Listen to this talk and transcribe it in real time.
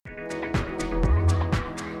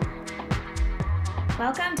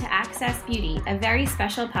Welcome to Access Beauty, a very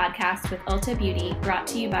special podcast with Ulta Beauty brought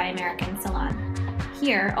to you by American Salon.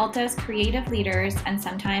 Here, Ulta's creative leaders and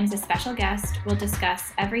sometimes a special guest will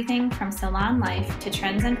discuss everything from salon life to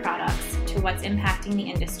trends and products to what's impacting the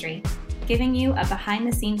industry, giving you a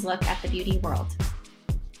behind-the-scenes look at the beauty world.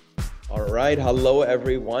 All right. Hello,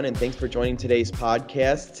 everyone, and thanks for joining today's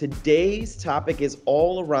podcast. Today's topic is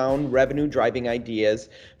all around revenue-driving ideas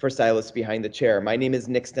for stylists behind the chair. My name is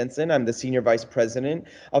Nick Stenson. I'm the Senior Vice President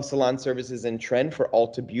of Salon Services and Trend for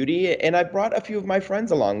Ulta Beauty, and I brought a few of my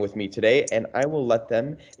friends along with me today, and I will let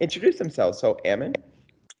them introduce themselves. So, Ammon.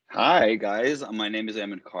 Hi, guys. My name is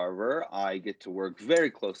Ammon Carver. I get to work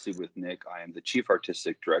very closely with Nick. I am the Chief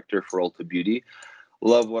Artistic Director for Ulta Beauty.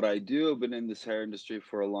 Love what I do. I've been in this hair industry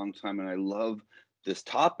for a long time, and I love this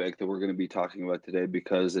topic that we're going to be talking about today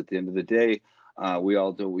because at the end of the day, we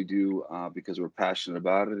all do what we do because we're passionate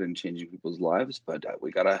about it and changing people's lives, but we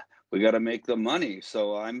gotta make the money.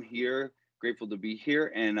 So I'm here, grateful to be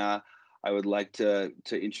here, and I would like to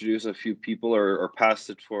introduce a few people or pass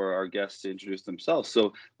it for our guests to introduce themselves.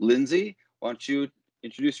 So Lindsay, why don't you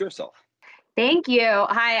introduce yourself? Thank you.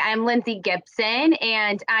 Hi, I'm Lindsay Gibson,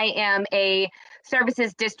 and I am a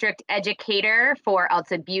Services District Educator for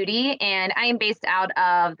Ulta Beauty, and I am based out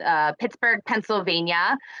of Pittsburgh,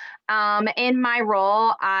 Pennsylvania. In my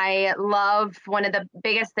role, I love one of the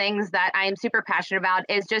biggest things that I am super passionate about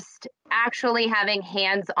is just actually having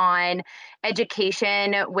hands-on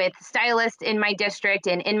education with stylists in my district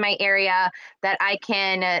and in my area that I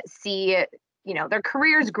can see their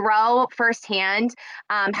careers grow firsthand,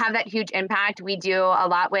 have that huge impact. We do a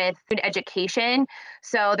lot with food education,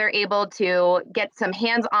 so they're able to get some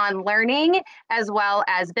hands-on learning as well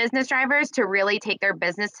as business drivers to really take their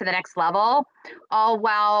business to the next level, all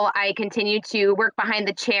while I continue to work behind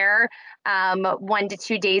the chair 1 to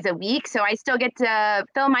 2 days a week. So I still get to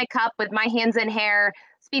fill my cup with my hands in hair,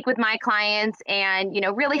 speak with my clients, and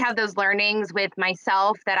really have those learnings with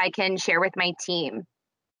myself that I can share with my team.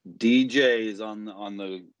 DJ is on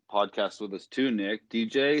the podcast with us too, Nick.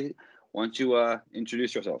 DJ, why don't you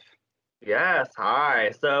introduce yourself? Yes,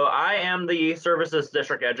 hi. So I am the Services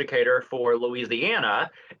District Educator for Louisiana,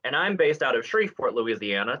 and I'm based out of Shreveport,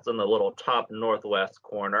 Louisiana. It's in the little top northwest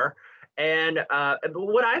corner. And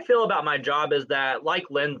what I feel about my job is that, like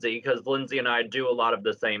Lindsay, because Lindsay and I do a lot of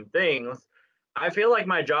the same things, I feel like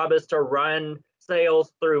my job is to run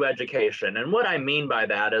sales through education. And what I mean by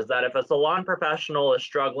that is that if a salon professional is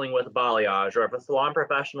struggling with balayage, or if a salon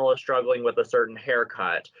professional is struggling with a certain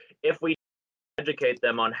haircut, if we educate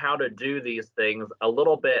them on how to do these things a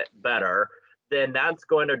little bit better, then that's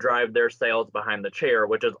going to drive their sales behind the chair,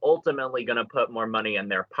 which is ultimately going to put more money in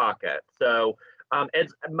their pocket. So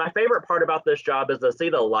it's my favorite part about this job is to see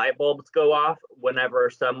the light bulbs go off whenever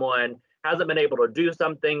someone hasn't been able to do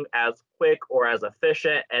something as quick or as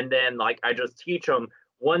efficient. And then I just teach them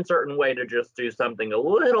one certain way to just do something a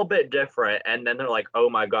little bit different. And then they're like,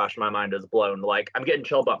 oh my gosh, my mind is blown. I'm getting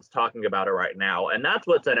chill bumps talking about it right now. And that's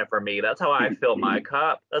what's in it for me. That's how I fill my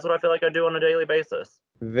cup. That's what I feel like I do on a daily basis.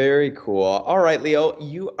 Very cool. All right, Leo,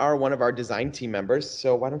 you are one of our design team members.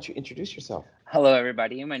 So why don't you introduce yourself? Hello,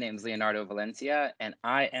 everybody. My name is Leonardo Valencia, and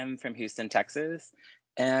I am from Houston, Texas.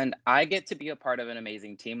 And I get to be a part of an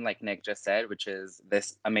amazing team, like Nick just said, which is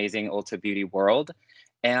this amazing Ulta Beauty world.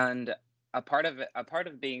 And a part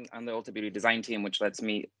of being on the Ulta Beauty design team, which lets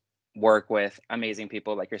me work with amazing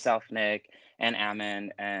people like yourself, Nick, and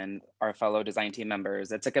Ammon, and our fellow design team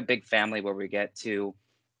members. It's like a big family where we get to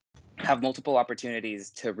have multiple opportunities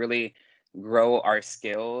to really grow our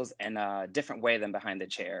skills in a different way than behind the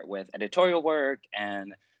chair with editorial work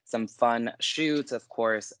and some fun shoots, of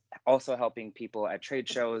course, also helping people at trade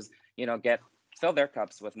shows, fill their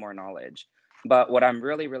cups with more knowledge. But what I'm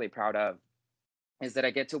really, really proud of is that I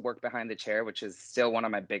get to work behind the chair, which is still one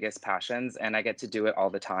of my biggest passions, and I get to do it all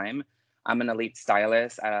the time. I'm an elite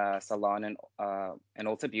stylist at a salon in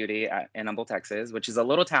Ulta Beauty in Humble, Texas, which is a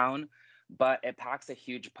little town, but it packs a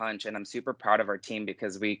huge punch, and I'm super proud of our team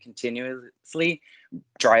because we continuously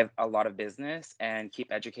drive a lot of business and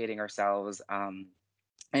keep educating ourselves.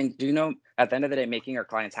 And at the end of the day, making our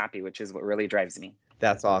clients happy, which is what really drives me.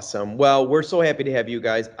 That's awesome. Well, we're so happy to have you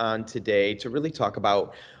guys on today to really talk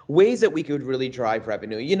about ways that we could really drive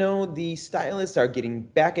revenue. The stylists are getting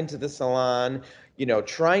back into the salon,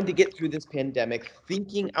 trying to get through this pandemic,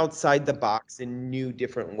 thinking outside the box in new,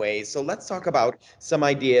 different ways. So let's talk about some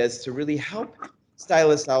ideas to really help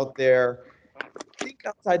stylists out there think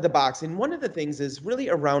outside the box. And one of the things is really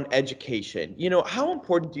around education. How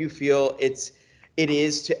important do you feel it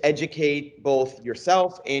is to educate both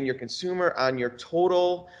yourself and your consumer on your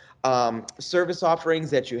total service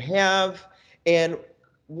offerings that you have? And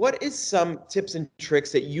what is some tips and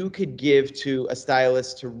tricks that you could give to a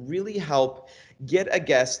stylist to really help get a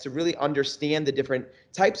guest to really understand the different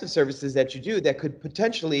types of services that you do that could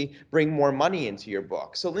potentially bring more money into your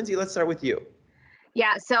book? So Lindsay, let's start with you.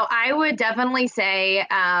 Yeah, so I would definitely say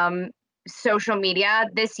social media.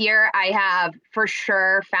 This year, I have for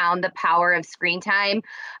sure found the power of screen time.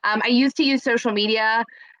 I used to use social media.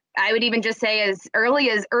 I would even just say as early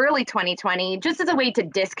 2020, just as a way to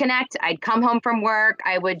disconnect. I'd come home from work.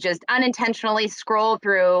 I would just unintentionally scroll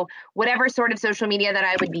through whatever sort of social media that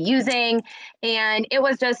I would be using. And it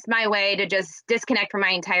was just my way to just disconnect from my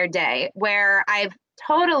entire day, where I've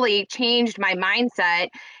totally changed my mindset.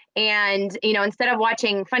 And, instead of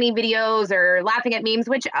watching funny videos or laughing at memes,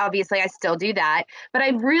 which obviously I still do that, but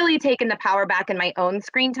I've really taken the power back in my own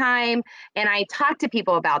screen time. And I talk to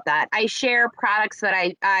people about that. I share products that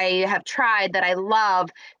I have tried that I love,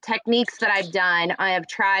 techniques that I've done, I have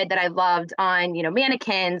tried that I've loved on,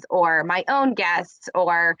 mannequins or my own guests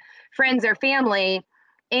or friends or family.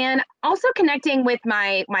 And also connecting with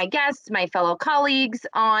my guests, my fellow colleagues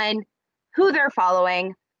on who they're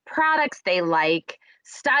following, products they like,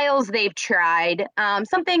 styles they've tried.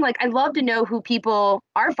 Something like I love to know who people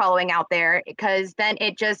are following out there, because then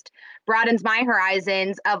it just broadens my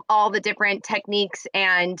horizons of all the different techniques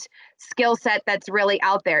and skill set that's really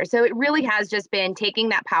out there. So it really has just been taking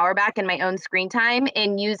that power back in my own screen time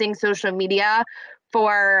and using social media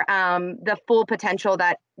for the full potential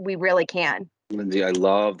that we really can. Lindsay, I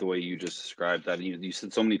love the way you just described that. You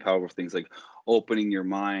said so many powerful things like opening your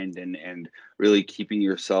mind and really keeping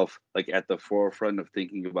yourself like at the forefront of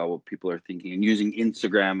thinking about what people are thinking, and using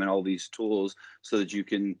Instagram and all these tools so that you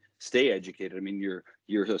can stay educated. I mean,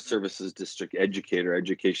 you're a services district educator.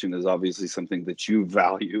 Education is obviously something that you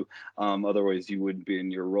value. Otherwise you wouldn't be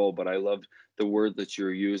in your role. But I loved the word that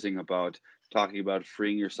you're using about talking about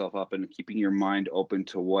freeing yourself up and keeping your mind open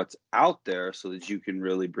to what's out there so that you can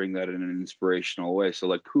really bring that in an inspirational way. So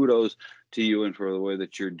like kudos to you and for the way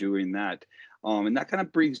that you're doing that. And that kind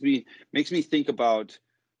of makes me think about,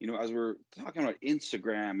 as we're talking about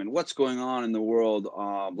Instagram and what's going on in the world,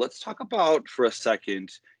 let's talk about for a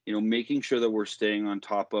second, making sure that we're staying on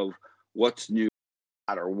top of what's new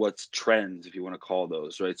or what's trends, if you want to call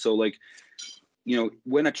those, right? So like,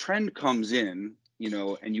 when a trend comes in,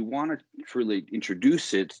 and you want to really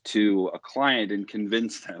introduce it to a client and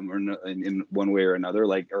convince them, or in one way or another,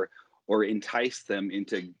 like, or entice them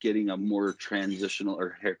into getting a more transitional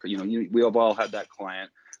or haircut. We have all had that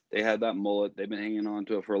client. They had that mullet. They've been hanging on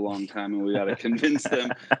to it for a long time, and we got to convince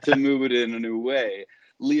them to move it in a new way.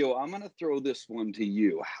 Leo, I'm going to throw this one to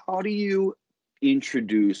you. How do you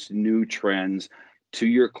introduce new trends to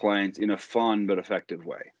your clients in a fun but effective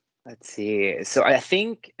way? Let's see. So I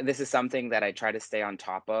think this is something that I try to stay on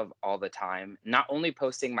top of all the time, not only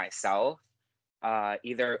posting myself,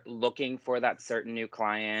 either looking for that certain new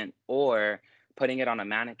client or putting it on a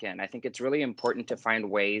mannequin. I think it's really important to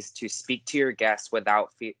find ways to speak to your guests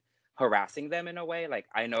without harassing them in a way. Like,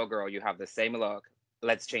 I know, girl, you have the same look.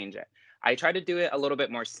 Let's change it. I try to do it a little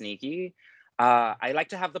bit more sneaky. I like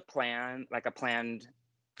to have a planned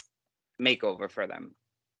makeover for them.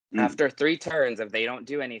 After 3 turns, if they don't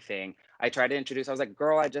do anything, I try to introduce. I was like,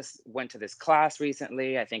 girl, I just went to this class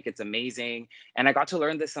recently. I think it's amazing. And I got to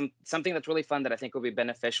learn this something that's really fun that I think will be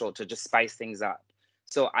beneficial to just spice things up.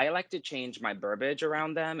 So I like to change my verbiage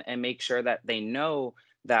around them and make sure that they know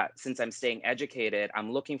that since I'm staying educated,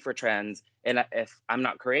 I'm looking for trends. And if I'm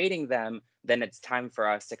not creating them, then it's time for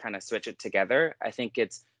us to kind of switch it together. I think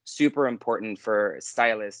it's super important for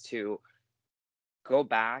stylists to go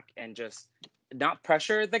back and just not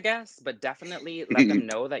pressure the guests, but definitely let them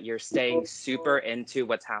know that you're staying super into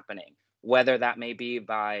what's happening, whether that may be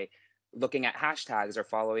by looking at hashtags or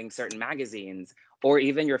following certain magazines, or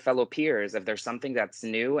even your fellow peers if there's something that's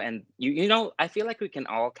new. And I feel like we can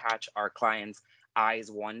all catch our clients' eyes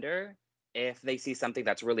wonder if they see something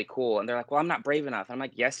that's really cool and they're like, well, I'm not brave enough. And I'm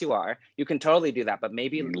like, yes, you are. You can totally do that, but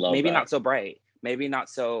maybe not so bright, maybe not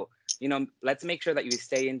so. Let's make sure that you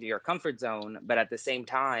stay into your comfort zone, but at the same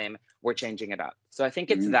time, we're changing it up. So I think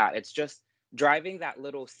it's that. It's just driving that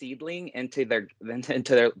little seedling into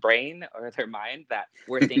their brain or their mind that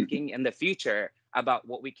we're thinking in the future about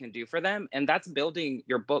what we can do for them. And that's building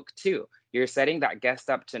your book too. You're setting that guest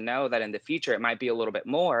up to know that in the future, it might be a little bit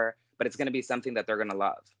more, but it's going to be something that they're going to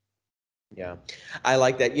love. Yeah, I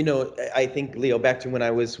like that. I think, Leo, back to when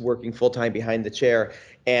I was working full-time behind the chair,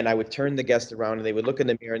 and I would turn the guest around and they would look in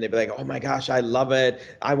the mirror and they'd be like, oh my gosh, I love it.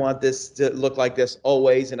 I want this to look like this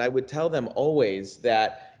always. And I would tell them always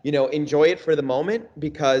that, enjoy it for the moment,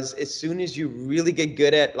 because as soon as you really get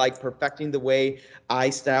good at like perfecting the way I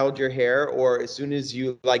styled your hair, or as soon as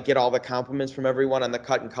you like get all the compliments from everyone on the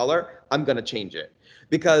cut and color, I'm going to change it.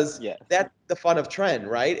 Because Yes. that's the fun of trend,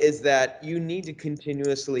 right? Is that you need to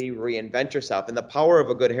continuously reinvent yourself. And the power of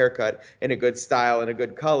a good haircut and a good style and a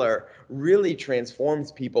good color really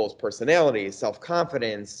transforms people's personalities,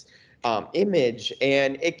 self-confidence, image,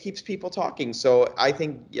 and it keeps people talking. So I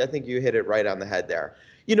think you hit it right on the head there.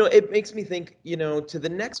 It makes me think, to the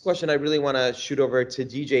next question I really want to shoot over to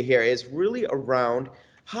DJ here is really around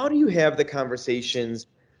how do you have the conversations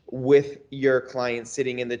with your clients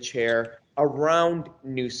sitting in the chair around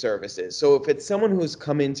new services? So if it's someone who's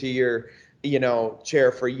come into your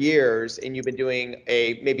chair for years, and you've been doing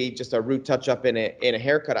maybe just a root touch up in a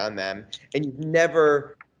haircut on them, and you've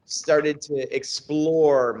never started to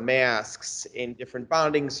explore masks in different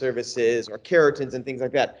bonding services or keratins and things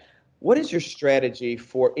like that, what is your strategy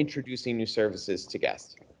for introducing new services to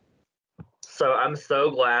guests? So I'm so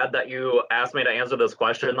glad that you asked me to answer this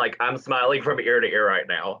question. Like, I'm smiling from ear to ear right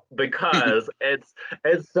now, because it's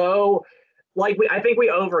so, like, I think we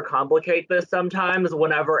overcomplicate this sometimes,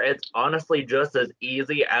 whenever it's honestly just as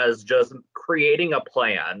easy as just creating a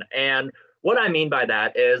plan. And what I mean by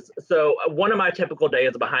that is, so one of my typical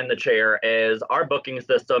days behind the chair is our booking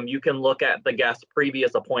system. You can look at the guest's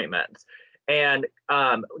previous appointments. And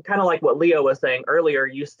kind of like what Leo was saying earlier,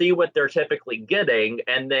 you see what they're typically getting,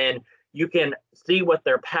 and then you can see what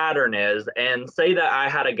their pattern is. And say that I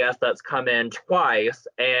had a guest that's come in twice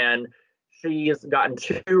and she's gotten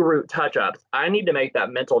 2 root touch-ups. I need to make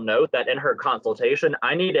that mental note that in her consultation,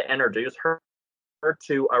 I need to introduce her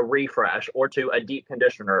to a refresh, or to a deep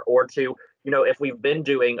conditioner, or to, if we've been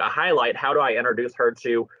doing a highlight, how do I introduce her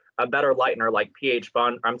to a better lightener like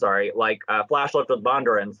Flash Lift with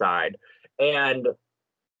Bonder Inside? And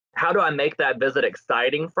how do I make that visit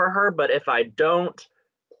exciting for her? But if I don't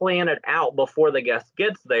plan it out before the guest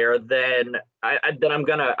gets there, then I'm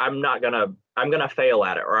gonna fail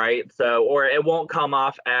at it, right? So, or it won't come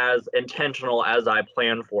off as intentional as I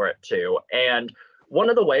plan for it to. And one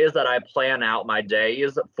of the ways that I plan out my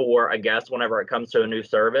days for a guest whenever it comes to a new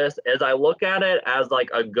service is I look at it as like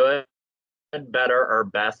a good, better, or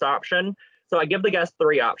best option. So I give the guest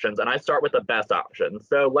 3 options, and I start with the best option.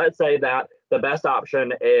 So let's say that the best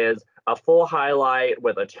option is a full highlight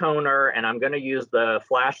with a toner, and I'm going to use the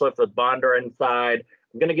Flash Lift with Bonder Inside.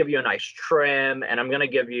 I'm going to give you a nice trim, and I'm going to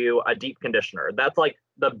give you a deep conditioner. That's like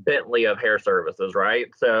the Bentley of hair services, right?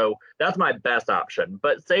 So that's my best option.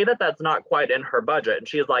 But say that that's not quite in her budget, and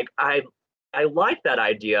she's like, I like that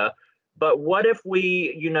idea, but what if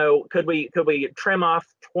we, could we trim off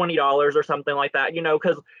 $20 or something like that?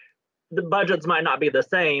 Because the budgets might not be the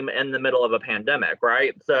same in the middle of a pandemic,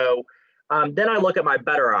 right? So then I look at my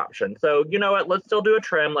better option. So, you know what, let's still do a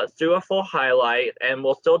trim, let's do a full highlight, and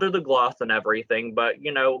we'll still do the gloss and everything, but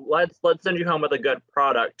let's send you home with a good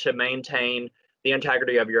product to maintain the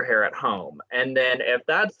integrity of your hair at home. And then if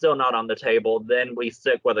that's still not on the table, then we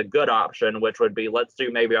stick with a good option, which would be, let's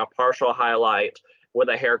do maybe a partial highlight with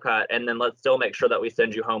a haircut, and then let's still make sure that we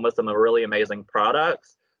send you home with some really amazing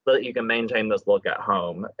products so that you can maintain this look at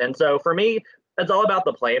home. And so for me, it's all about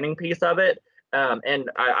the planning piece of it. And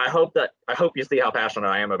I hope you see how passionate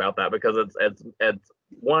I am about that, because it's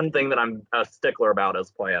one thing that I'm a stickler about is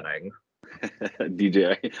planning.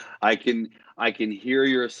 DJ, I can hear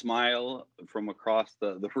your smile from across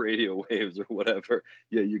the radio waves or whatever.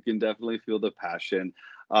 Yeah, you can definitely feel the passion.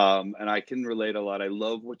 And I can relate a lot. I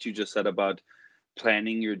love what you just said about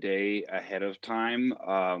planning your day ahead of time,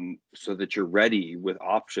 so that you're ready with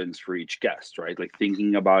options for each guest, right? Like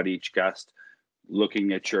thinking about each guest,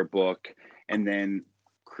 looking at your book, and then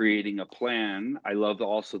creating a plan. I love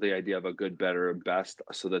also the idea of a good, better, and best,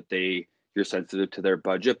 so that you're sensitive to their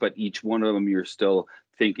budget, but each one of them you're still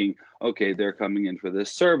thinking, okay, they're coming in for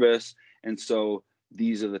this service, and so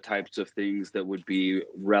these are the types of things that would be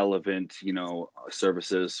relevant,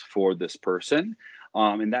 services for this person.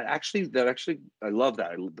 And that actually, I love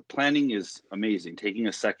that. The planning is amazing. Taking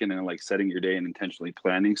a second and like setting your day and intentionally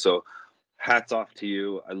planning. So hats off to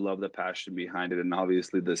you. I love the passion behind it, and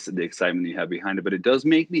obviously the excitement you have behind it. But it does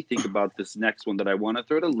make me think about this next one that I want to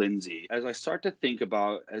throw to Lindsay. As I start to think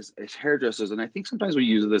about as hairdressers, and I think sometimes we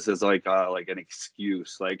use this as like an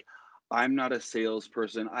excuse, like, I'm not a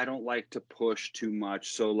salesperson, I don't like to push too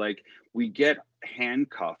much. So like we get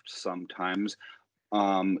handcuffed sometimes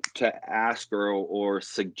to ask or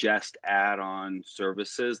suggest add-on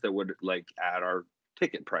services that would like add our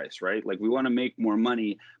ticket price, right? Like we want to make more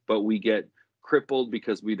money, but we get crippled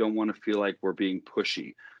because we don't want to feel like we're being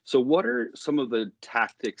pushy. So what are some of the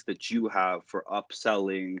tactics that you have for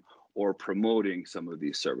upselling or promoting some of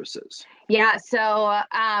these services? Yeah, so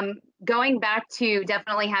going back to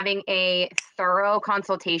definitely having a thorough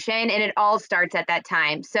consultation, and it all starts at that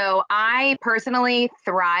time. So I personally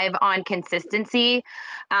thrive on consistency.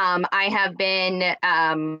 I have been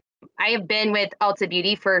with Ulta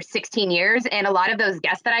Beauty for 16 years, and a lot of those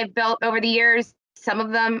guests that I've built over the years, some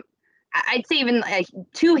of them, I'd say even like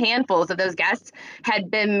two handfuls of those guests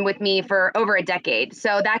had been with me for over a decade.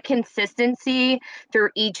 So that consistency through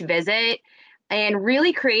each visit and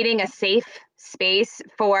really creating a safe space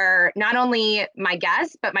for not only my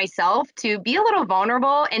guests, but myself to be a little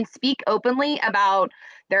vulnerable and speak openly about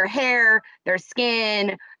their hair, their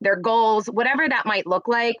skin, their goals, whatever that might look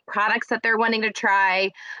like, products that they're wanting to try.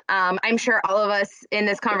 I'm sure all of us in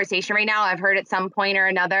this conversation right now, I've heard at some point or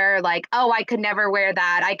another, like, oh, I could never wear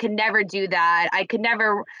that. I could never do that. I could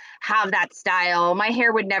never have that style. My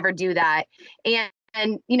hair would never do that.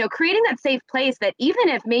 And creating that safe place that even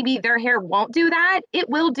if maybe their hair won't do that, it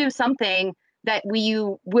will do something that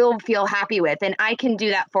you will feel happy with, and I can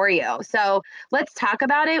do that for you. So let's talk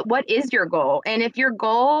about it. What is your goal? And if your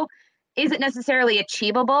goal isn't necessarily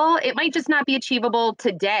achievable, it might just not be achievable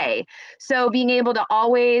today. So being able to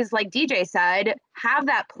always, like DJ said, have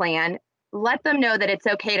that plan, let them know that it's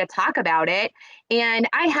okay to talk about it. And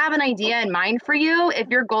I have an idea in mind for you. If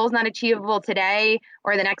your goal is not achievable today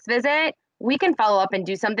or the next visit, we can follow up and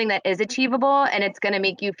do something that is achievable, and it's going to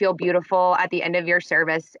make you feel beautiful at the end of your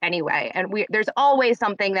service anyway. And there's always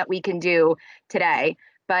something that we can do today.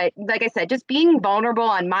 But like I said, just being vulnerable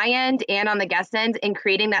on my end and on the guest end and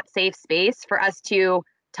creating that safe space for us to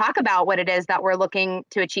talk about what it is that we're looking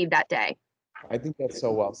to achieve that day. I think that's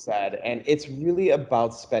so well said. And it's really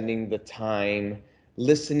about spending the time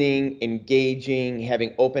listening, engaging,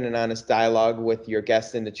 having open and honest dialogue with your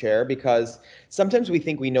guest in the chair, because sometimes we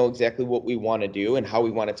think we know exactly what we want to do and how we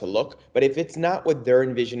want it to look. But if it's not what they're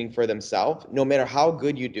envisioning for themselves, no matter how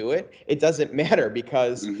good you do it, it doesn't matter,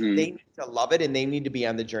 because they need to love it and they need to be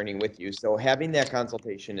on the journey with you. So having that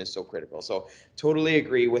consultation is so critical. So totally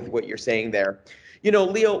agree with what you're saying there.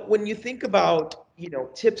 Leo, when you think about,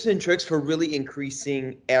 tips and tricks for really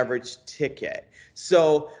increasing average ticket.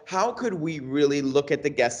 So how could we really look at the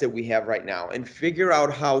guests that we have right now and figure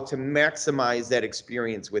out how to maximize that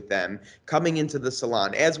experience with them coming into the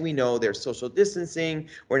salon? As we know, there's social distancing.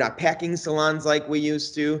 We're not packing salons like we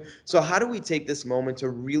used to. So how do we take this moment to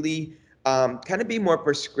really kind of be more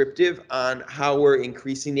prescriptive on how we're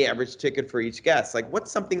increasing the average ticket for each guest? Like,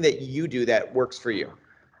 what's something that you do that works for you?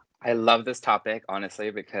 I love this topic,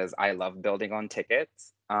 honestly, because I love building on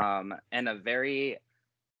tickets in a very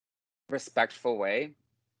respectful way.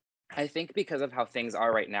 I think because of how things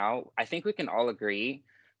are right now, I think we can all agree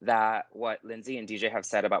that what Lindsay and DJ have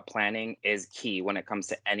said about planning is key when it comes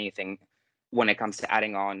to anything, when it comes to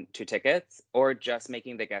adding on to tickets or just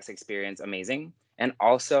making the guest experience amazing. And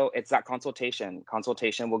also, it's that consultation.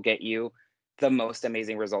 Consultation will get you the most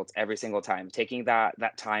amazing results every single time. Taking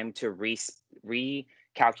that time to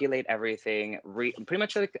recalculate everything, pretty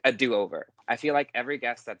much like a do-over. I feel like every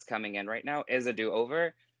guest that's coming in right now is a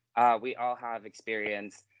do-over. We all have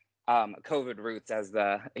experience COVID roots as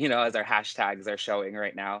as our hashtags are showing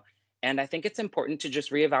right now. And I think it's important to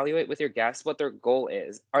just reevaluate with your guests what their goal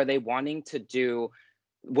is. Are they wanting to do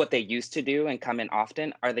what they used to do and come in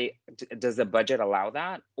often? Does the budget allow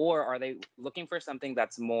that? Or are they looking for something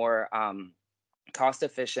that's more cost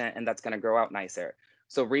efficient and that's going to grow out nicer?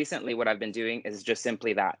 So recently what I've been doing is just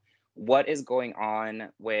simply that. What is going on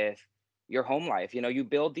with your home life? You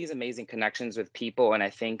build these amazing connections with people, and I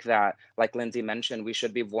think that, like Lindsay mentioned, we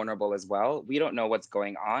should be vulnerable as well. We don't know what's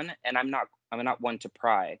going on, and I'm not one to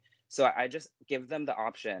pry. So I just give them the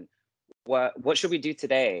option. What should we do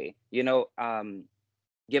today?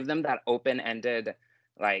 Give them that open-ended,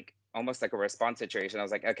 like almost like a response situation. I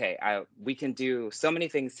was like, okay, we can do so many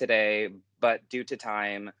things today, but due to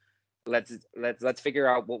time, let's figure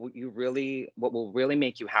out what will really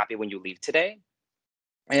make you happy when you leave today.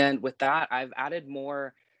 And with that, I've added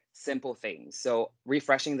more simple things. So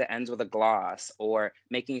refreshing the ends with a gloss, or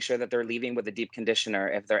making sure that they're leaving with a deep conditioner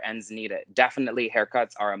if their ends need it. Definitely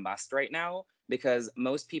haircuts are a must right now, because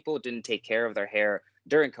most people didn't take care of their hair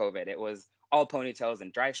during COVID. It was all ponytails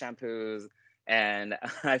and dry shampoos. And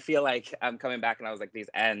I feel like I'm coming back and I was like, these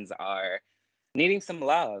ends are needing some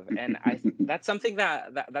love. And that's something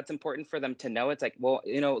that's important for them to know. It's like, well,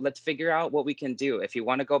 let's figure out what we can do. If you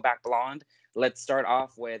want to go back blonde, let's start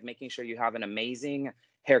off with making sure you have an amazing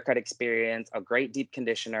haircut experience, a great deep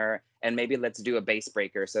conditioner, and maybe let's do a base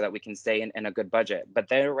breaker so that we can stay in a good budget. But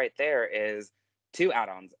right there is two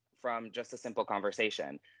add-ons from just a simple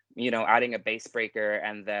conversation. Adding a base breaker,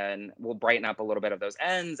 and then we'll brighten up a little bit of those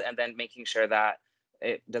ends, and then making sure that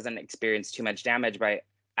it doesn't experience too much damage by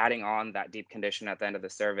adding on that deep condition at the end of the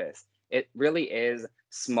service. It really is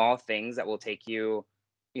small things that will take you,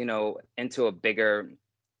 into a bigger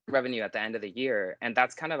revenue at the end of the year. And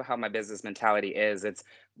that's kind of how my business mentality is. It's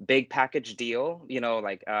big package deal,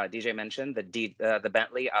 like DJ mentioned, the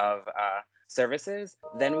Bentley of services.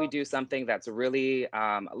 Then we do something that's really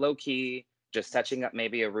low key, just touching up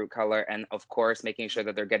maybe a root color, and of course making sure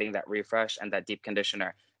that they're getting that refresh and that deep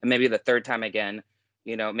conditioner. And maybe the third time again,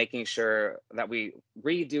 making sure that we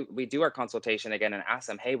do our consultation again and ask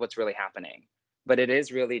them, hey, what's really happening? But it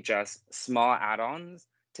is really just small add-ons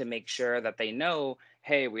to make sure that they know,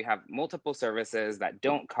 hey, we have multiple services that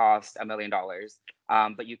don't cost $1 million,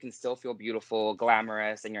 but you can still feel beautiful,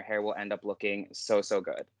 glamorous, and your hair will end up looking so, so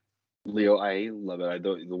good. Leo, I love it.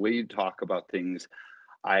 The way you talk about things,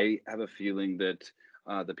 I have a feeling that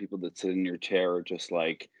the people that sit in your chair are just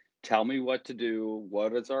like, tell me what to do.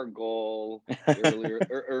 What is our goal?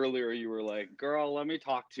 Earlier, you were like, girl, let me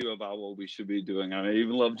talk to you about what we should be doing. And I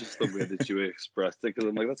even love just the way that you expressed it, because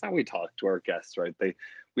I'm like, that's how we talk to our guests, right?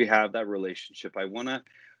 We have that relationship.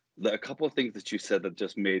 A couple of things that you said that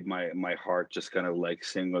just made my heart just kind of like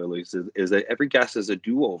sing, is that every guest is a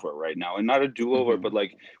do-over right now, and not a do-over, but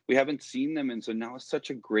like we haven't seen them. And so now it's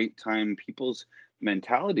such a great time. People's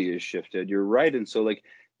mentality is shifted. You're right. And so like,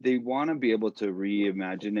 they want to be able to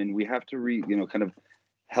reimagine, and we have to kind of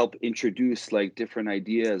help introduce like different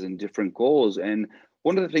ideas and different goals. And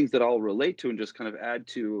one of the things that I'll relate to and just kind of add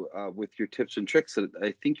to with your tips and tricks that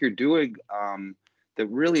I think you're doing that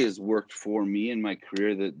really has worked for me in my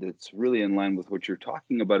career, that's really in line with what you're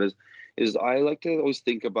talking about, is I like to always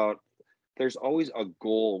think about, there's always a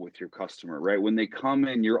goal with your customer, right? When they come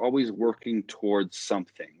in, you're always working towards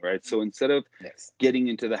something, right? So instead of getting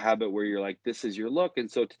into the habit where you're like, this is your look, and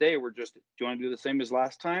so today do you want to do the same as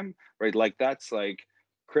last time, right? Like that's like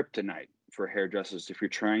kryptonite for hairdressers. If you're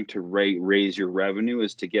trying to raise your revenue,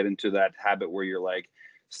 is to get into that habit where you're like,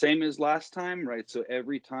 same as last time, right? So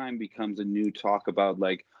every time becomes a new talk about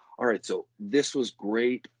like, all right, so this was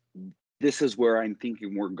great. This is where I'm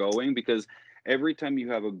thinking we're going, because every time you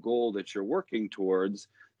have a goal that you're working towards,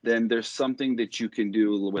 then there's something that you can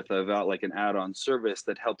do with like an add-on service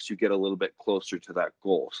that helps you get a little bit closer to that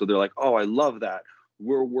goal. So they're like, oh, I love that.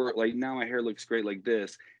 We're like, now my hair looks great like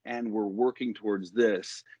this, and we're working towards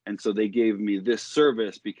this. And so they gave me this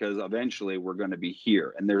service because eventually we're going to be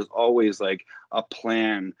here. And there's always like a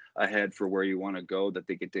plan ahead for where you want to go that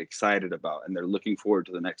they get excited about, and they're looking forward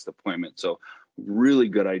to the next appointment. So really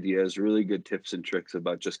good ideas, really good tips and tricks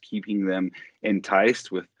about just keeping them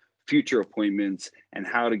enticed with future appointments and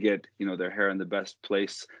how to get their hair in the best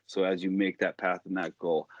place. So as you make that path and that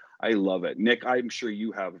goal, I love it. Nick, I'm sure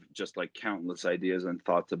you have just like countless ideas and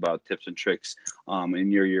thoughts about tips and tricks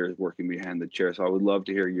in your years working behind the chair. So I would love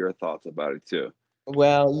to hear your thoughts about it too.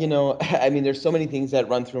 Well, I mean, there's so many things that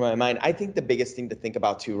run through my mind. I think the biggest thing to think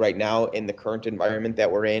about too right now in the current environment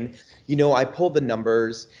that we're in, I pull the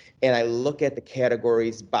numbers and I look at the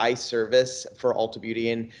categories by service for Ulta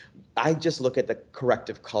Beauty, and I just look at the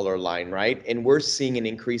corrective color line, right? And we're seeing an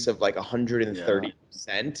increase of like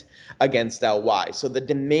 130% against LY. So the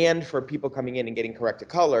demand for people coming in and getting corrected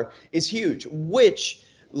color is huge, which,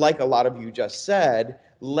 like a lot of you just said,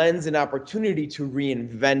 lends an opportunity to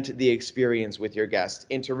reinvent the experience with your guest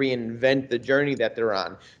and to reinvent the journey that they're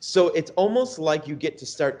on. So it's almost like you get to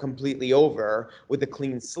start completely over with a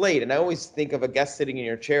clean slate. And I always think of a guest sitting in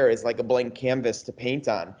your chair as like a blank canvas to paint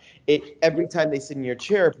on. Every time they sit in your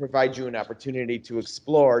chair, provides you an opportunity to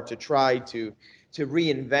explore, to try to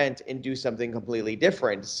reinvent and do something completely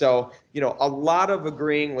different. So, a lot of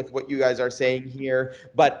agreeing with what you guys are saying here,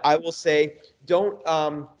 but I will say, don't,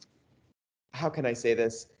 how can I say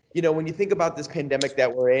this? When you think about this pandemic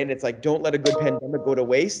that we're in, it's like, don't let a good pandemic go to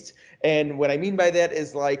waste. And what I mean by that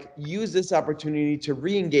is like, use this opportunity to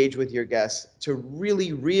re-engage with your guests, to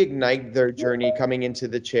really reignite their journey coming into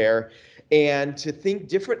the chair, and to think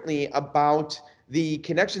differently about the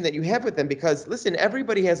connection that you have with them. Because listen,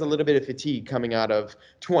 everybody has a little bit of fatigue coming out of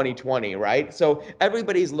 2020, right? So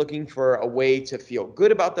everybody's looking for a way to feel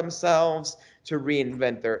good about themselves, to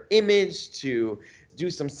reinvent their image, to do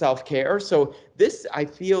some self-care. So this, I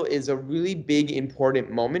feel, is a really big, important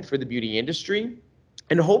moment for the beauty industry.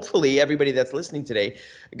 And hopefully everybody that's listening today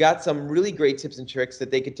got some really great tips and tricks that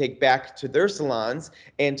they could take back to their salons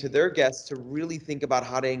and to their guests to really think about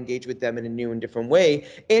how to engage with them in a new and different way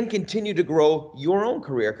and continue to grow your own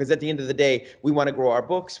career. Because at the end of the day, we want to grow our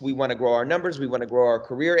books, we want to grow our numbers, we want to grow our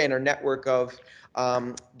career and our network of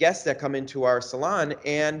guests that come into our salon.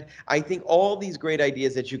 And I think all these great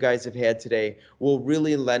ideas that you guys have had today will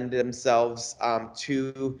really lend themselves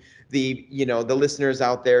to the listeners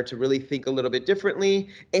out there to really think a little bit differently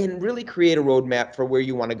and really create a roadmap for where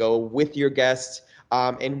you want to go with your guests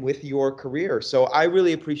and with your career. So I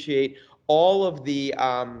really appreciate all of the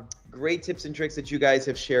great tips and tricks that you guys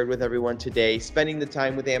have shared with everyone today, spending the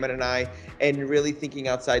time with Ammon and I, and really thinking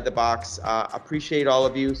outside the box. Appreciate all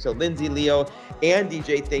of you. So Lindsay, Leo, and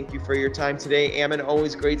DJ, thank you for your time today. Ammon,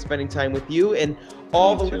 always great spending time with you. And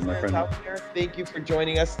all the listeners out there, thank you for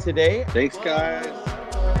joining us today. Thanks, guys.